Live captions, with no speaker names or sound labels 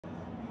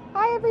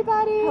Hi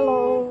everybody!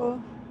 Hello!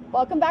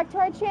 Welcome back to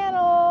our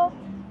channel.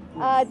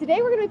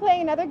 Today we're going to be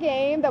playing another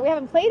game that we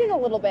haven't played in a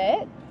little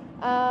bit.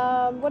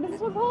 What is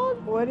this one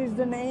called? What is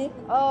the name?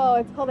 Oh,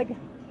 it's called like...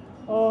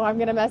 Oh, I'm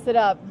going to mess it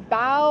up.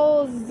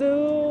 Bao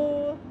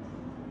Zhu...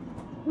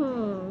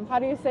 How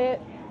do you say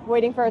it?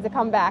 Waiting for it to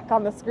come back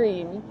on the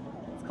screen.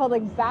 It's called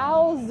like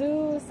Bao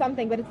Zhu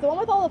something, but it's the one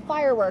with all the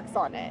fireworks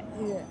on it.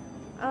 Yeah.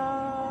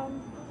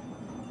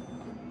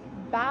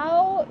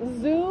 Bao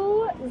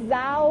Zhu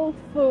Zhao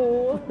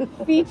Fu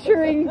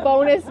featuring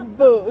bonus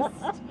boost.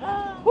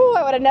 Ooh,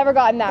 I would have never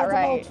gotten that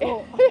right.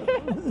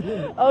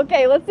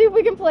 Okay, let's see if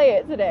we can play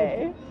it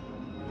today.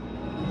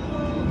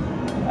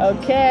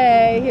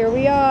 Okay, here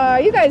we are.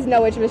 You guys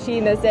know which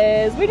machine this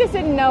is. We just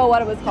didn't know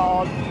what it was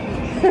called.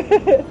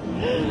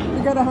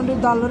 We got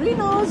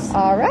 $100.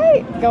 All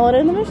right, going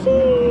in the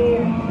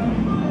machine.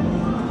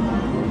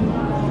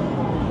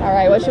 All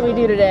right, what should we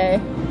do today?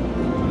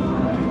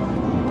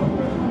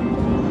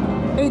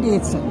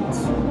 88 cents.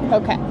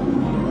 Okay.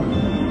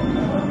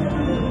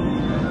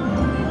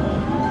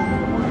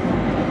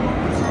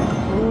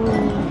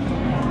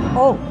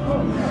 Oh.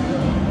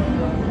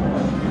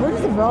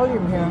 Where's the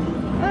volume here?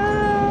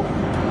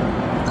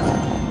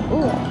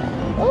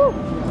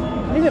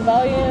 I think the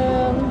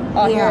volume.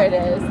 Oh, Yeah. here it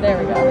is. There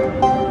we go.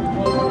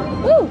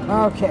 Ooh.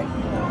 Okay.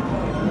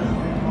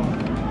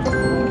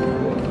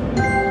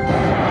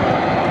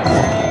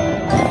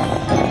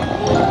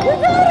 We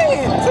got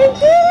it! We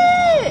did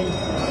it!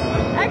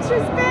 Extra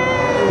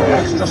spin!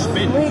 Extra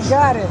spin. We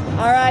got it.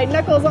 All right,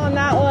 Knuckles on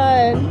that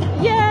one.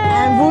 Yay!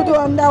 And Voodoo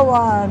on that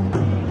one.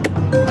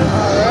 All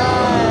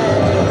right.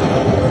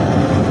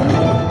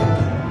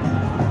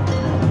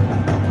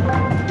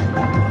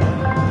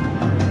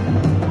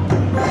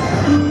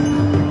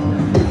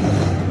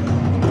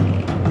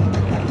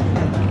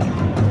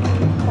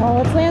 Oh,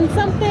 let's land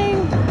something.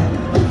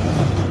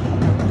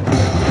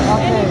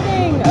 Okay.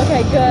 Anything.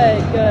 Okay,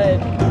 good, good.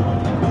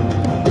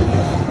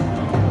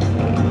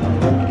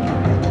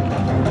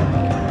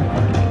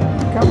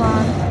 Come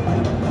on.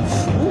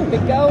 Keep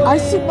it going. I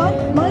see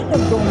mine going. Did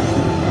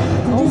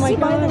Oh you my see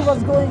mine gosh.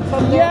 was going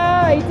from there?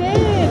 Yeah, I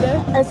did.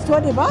 It's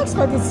 $20,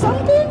 but it's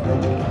something.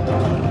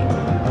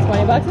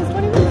 $20 is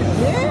 $20.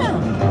 Yeah.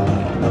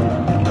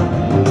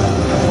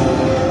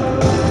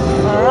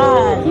 All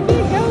right. Keep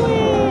it going.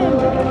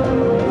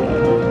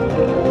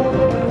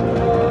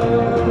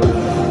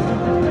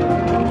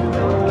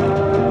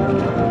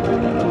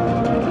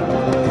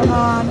 Come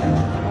on.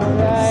 All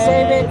right.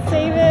 Save it.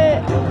 Save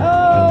it. Oh.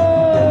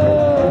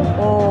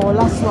 Oh,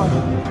 last one.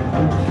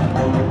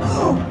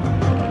 Oh.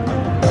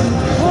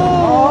 Oh.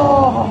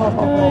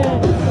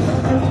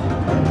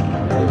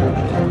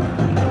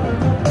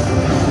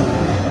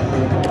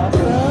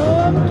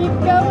 Awesome. Keep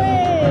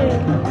going.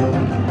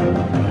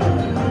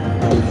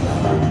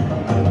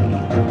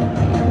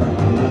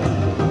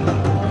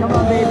 Come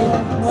on, baby.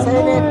 One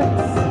Save more. it.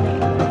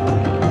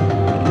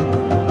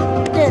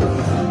 Get it.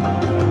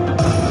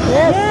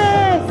 Yes.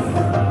 Yes.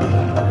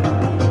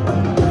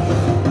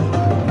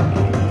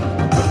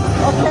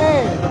 Okay.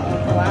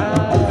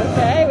 Wow.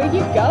 Okay, we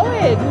keep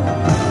going.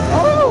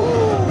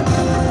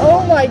 Oh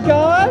my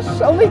gosh.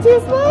 Only 2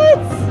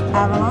 spots.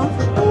 Avalanche.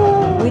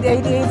 With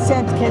 88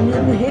 cents, can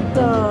you hit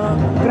the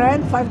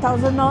grand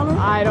 $5,000?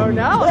 I don't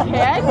know.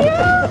 Can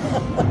you?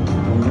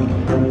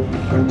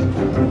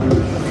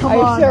 Come I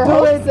on, sure do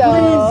hope it, so.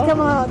 please. Come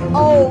on.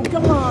 Oh,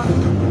 come on.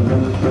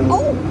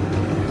 Oh.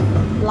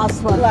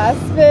 Last one. Last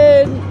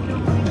spin.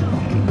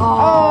 Oh,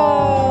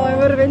 Oh. it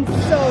would have been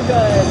so good.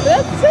 But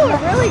that's still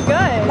really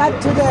good.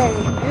 Not today.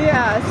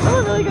 Yeah, still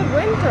a really good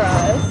win for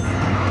us.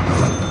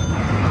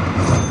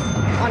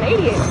 On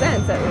 88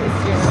 cents at least,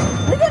 you know.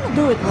 We're gonna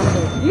do it one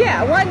day.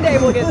 Yeah, one day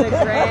we'll get the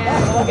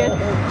grand.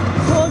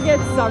 We'll get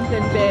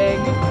something big.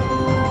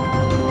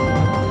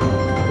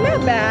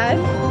 Not bad.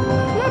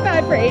 Not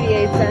bad for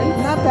 88 cents.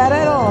 Not bad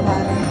at all,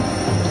 honey.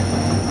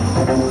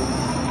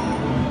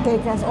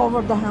 Take us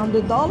over the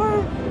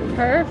 $100.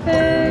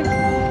 Perfect.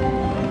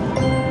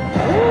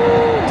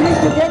 Three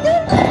together?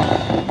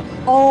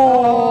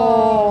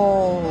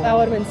 Oh. That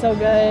would have been so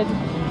good.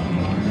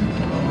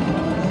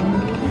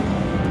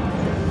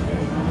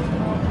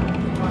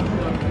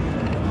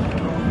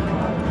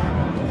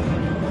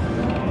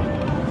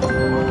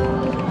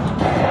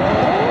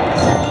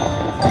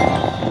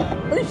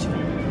 Oosh.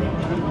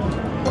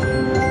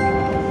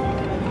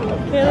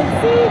 Okay, let's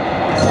see.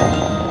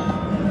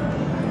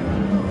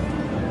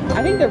 I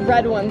think the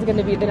red one's going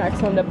to be the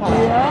next one to pop.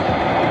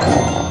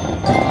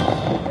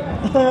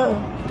 Oh.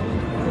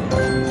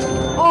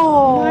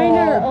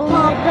 Minor. Oh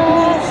my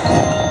gosh.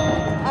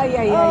 Ay,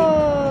 ay, ay.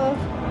 Oh.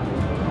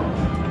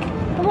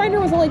 The minor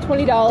was only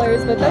 $20,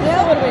 but that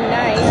still would have been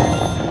nice.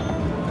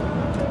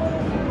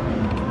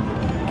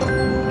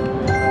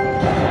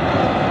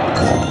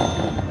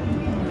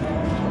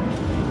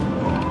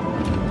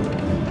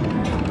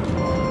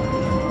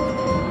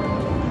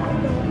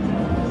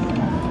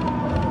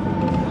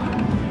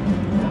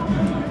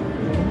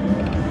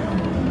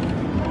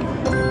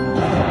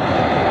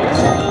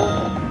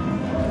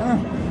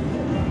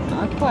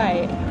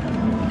 quite.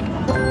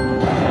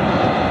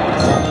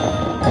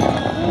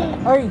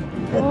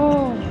 3.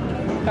 Oh,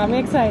 got me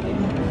excited.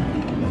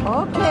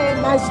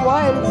 Okay, nice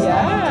wilds.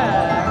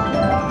 Yeah.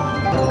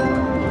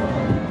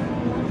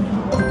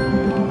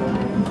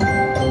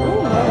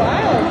 Ooh, more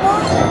wilds.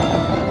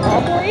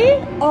 All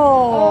 3?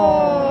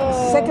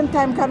 Oh, second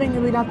time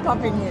coming without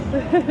popping it.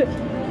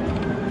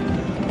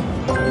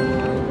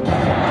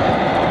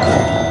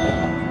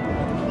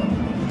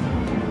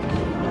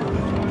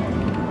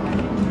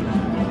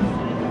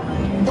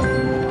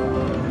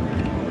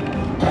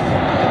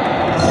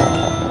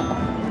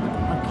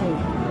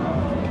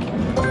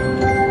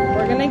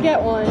 We're gonna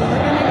get one. We're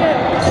gonna get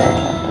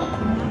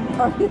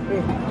one.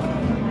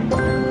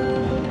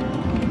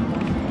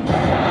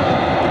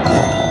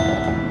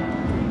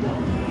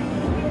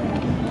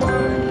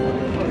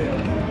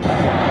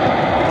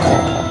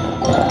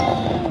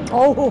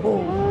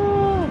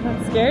 Oh,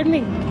 That scared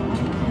me.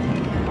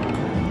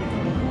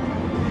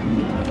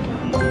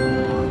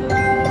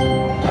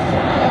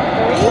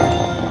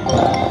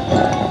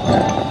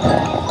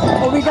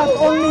 oh, we got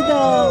only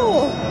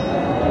the.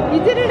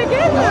 You did it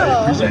again,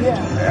 though.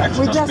 Yeah,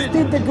 we just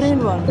did the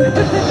green one.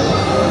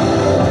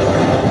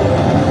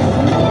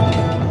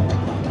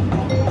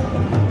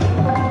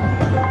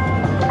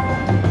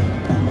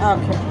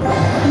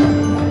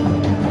 Okay.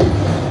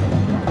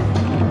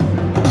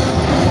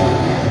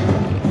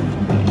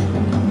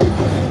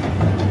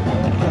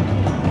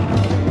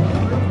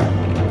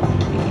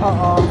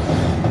 Uh-oh.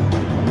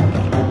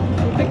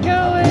 Keep it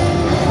going.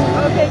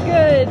 Okay,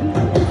 good.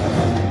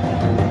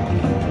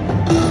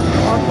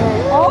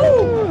 Okay. Oh!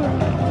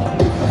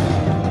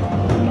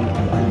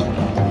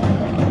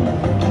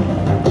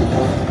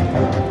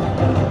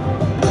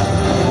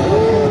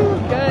 Ooh,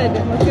 good.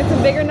 Let's get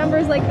some bigger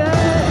numbers like that.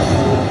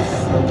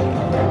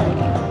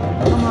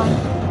 Come on.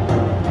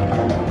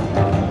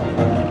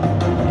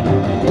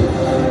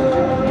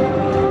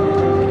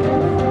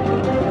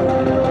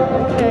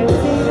 Okay,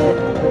 save it.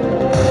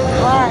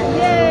 All right.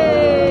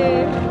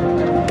 Yay!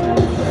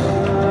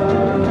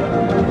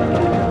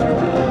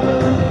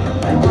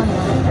 Come on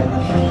now.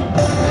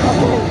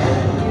 Okay.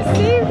 You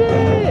saved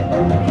it.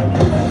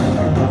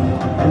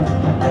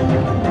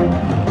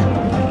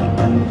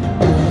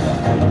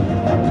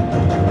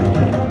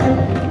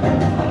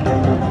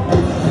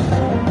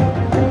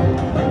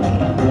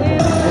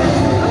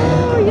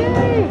 Oh,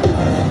 yay!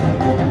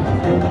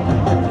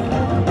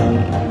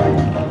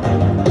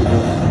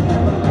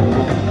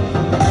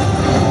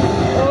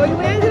 Oh, you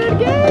landed it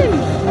again!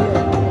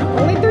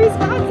 Only 3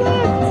 spots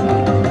left!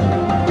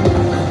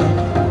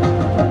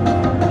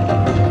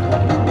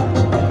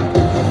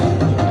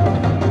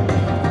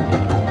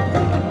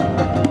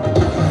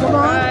 Come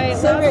on. Right,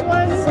 Sing last it.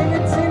 one. Sing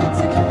it, sing it,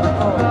 sing it.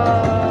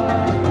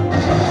 Oh.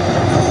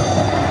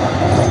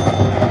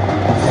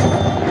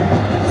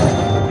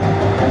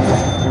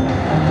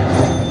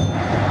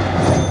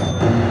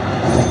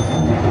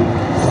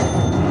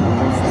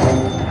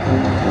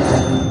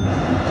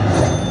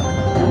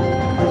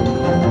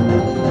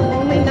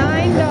 Only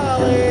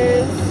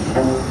 $9.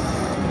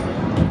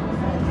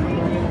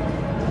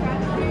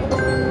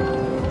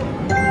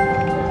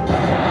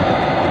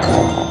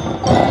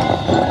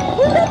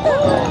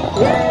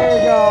 There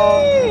you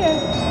go. Yay!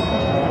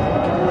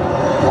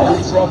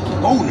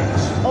 Ultra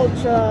bonus.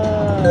 Ultra.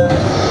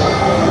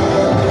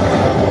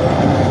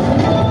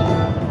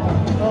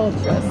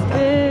 Ultra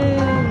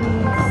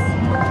spins.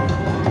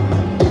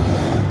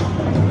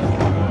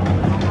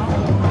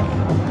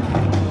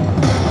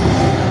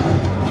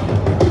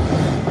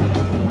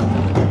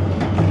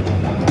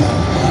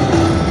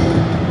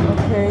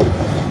 Okay.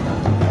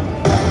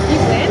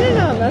 Keep landing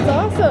them. That's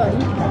awesome.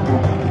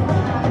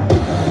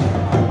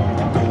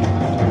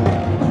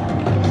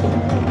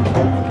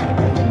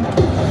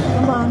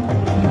 Come on.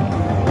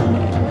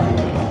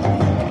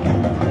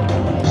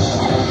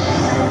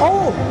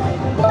 Oh,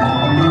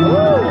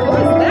 Ooh, what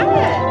was that?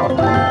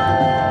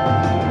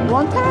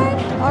 one time?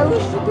 I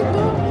wish you could do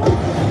it.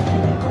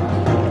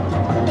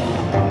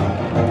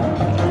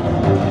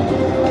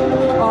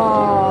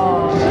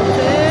 Oh, That's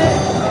it.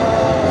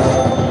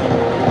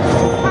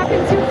 Oh.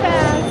 Popping too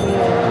fast.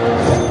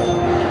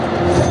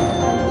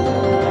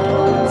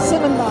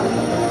 $7.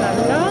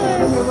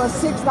 $7. It was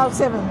 6, now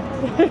 7.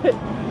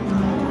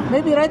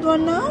 Maybe red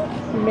one now?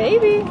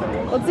 Maybe.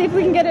 Let's see if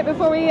we can get it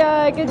before we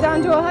get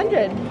down to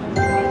 100.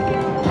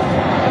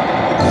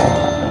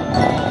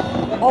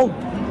 Oh,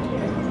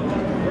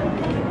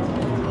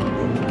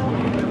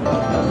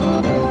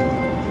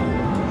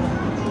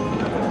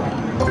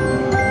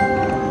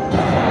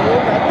 Ooh,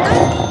 red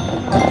one.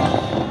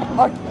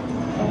 oh.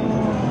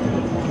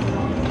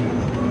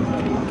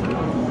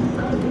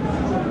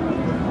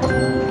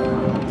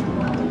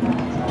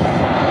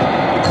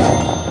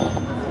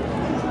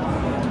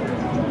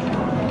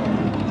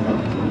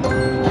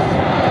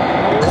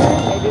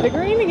 Maybe the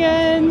green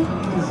again.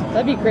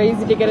 That'd be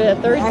crazy to get it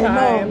a third I know.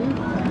 time.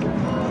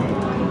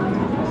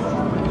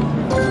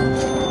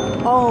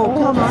 Oh,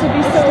 come This on. would be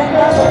It's so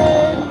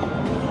 $10. good.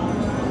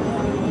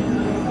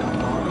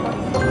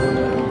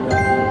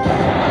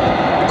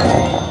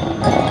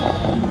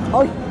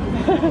 Oh,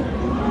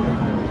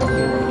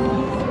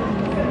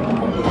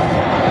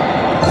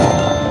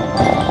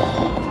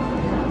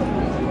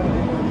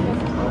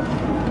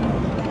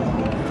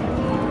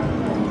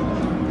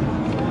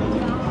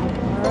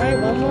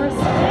 one more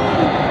spin.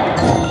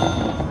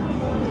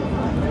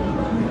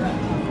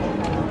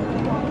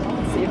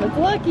 Let's see if it's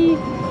lucky.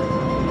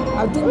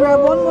 I think we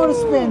have one more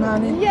spin,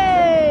 honey.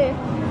 Yay!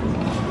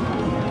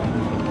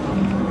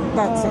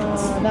 That's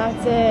it.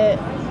 That's it.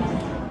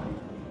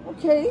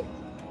 Okay.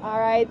 All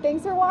right.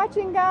 Thanks for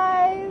watching,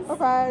 guys.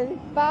 Bye-bye.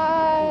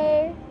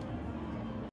 Bye.